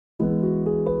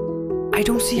I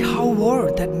don't see how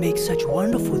war that makes such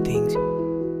wonderful things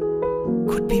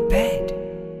could be bad.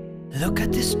 Look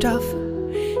at this stuff,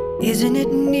 isn't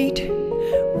it neat?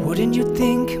 Wouldn't you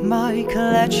think my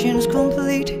collection's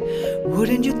complete?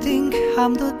 Wouldn't you think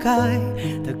I'm the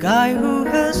guy who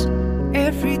has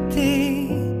everything?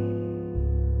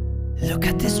 Look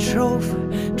at this trove,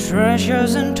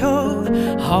 treasures untold.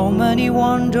 How many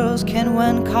wonders can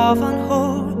one carve and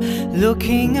hold?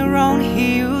 Looking around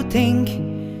here you think,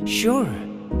 sure,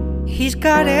 he's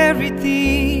got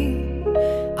everything.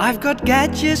 I've got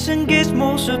gadgets and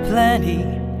gizmos aplenty.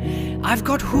 I've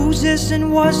got who's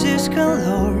and what's this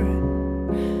galore.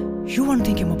 You want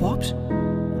thingamabobs?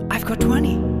 I've got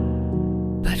 20.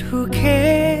 But who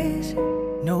cares?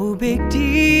 No big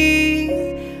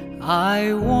deal.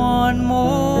 I want more.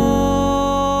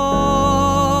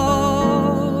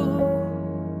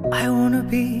 I wanna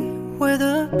be where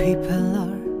the people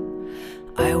are.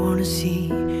 I wanna see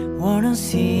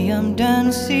I'm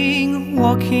dancing,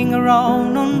 walking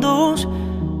around on those,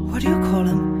 what do you call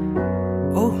them?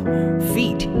 Oh,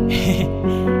 feet.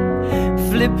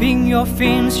 Flipping your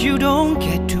fins, you don't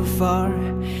get too far.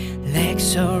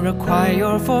 Legs are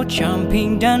required for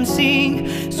jumping, dancing,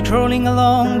 scrolling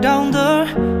along down the,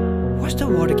 what's the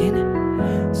word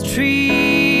again?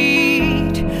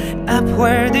 Street. Up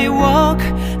where they walk,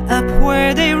 up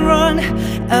where they run,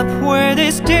 up where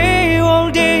they stay all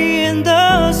day in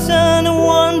the sun,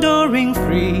 wandering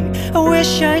free. I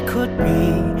wish I could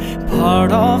be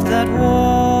part of that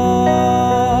world.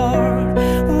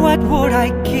 What would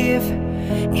I give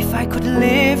if I could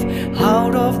live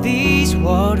out of these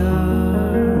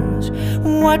waters?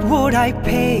 What would I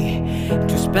pay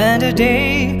to spend a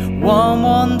day warm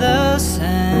on the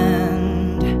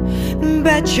sand?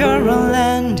 Bet you're on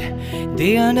land,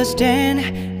 they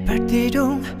understand, but they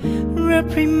don't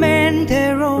reprimand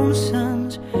their own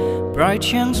sons.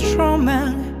 Bright young strong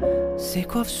man,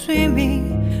 sick of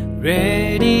swimming,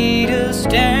 ready to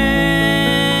stand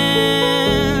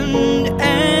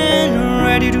and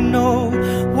ready to know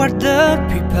what the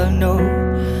people know.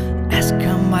 Ask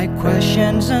them my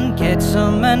questions and get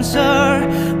some answer.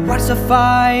 What's a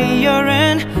fire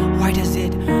and why does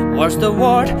it, what's the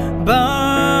word,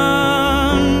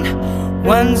 burn?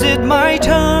 When's it my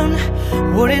turn?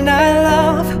 Wouldn't I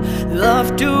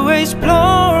love to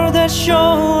explore that show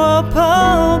up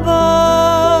above?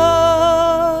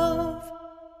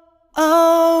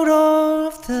 Out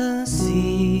of the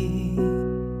sea,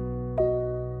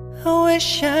 I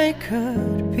wish I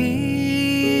could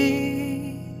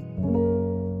be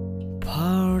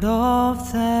part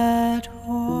of that.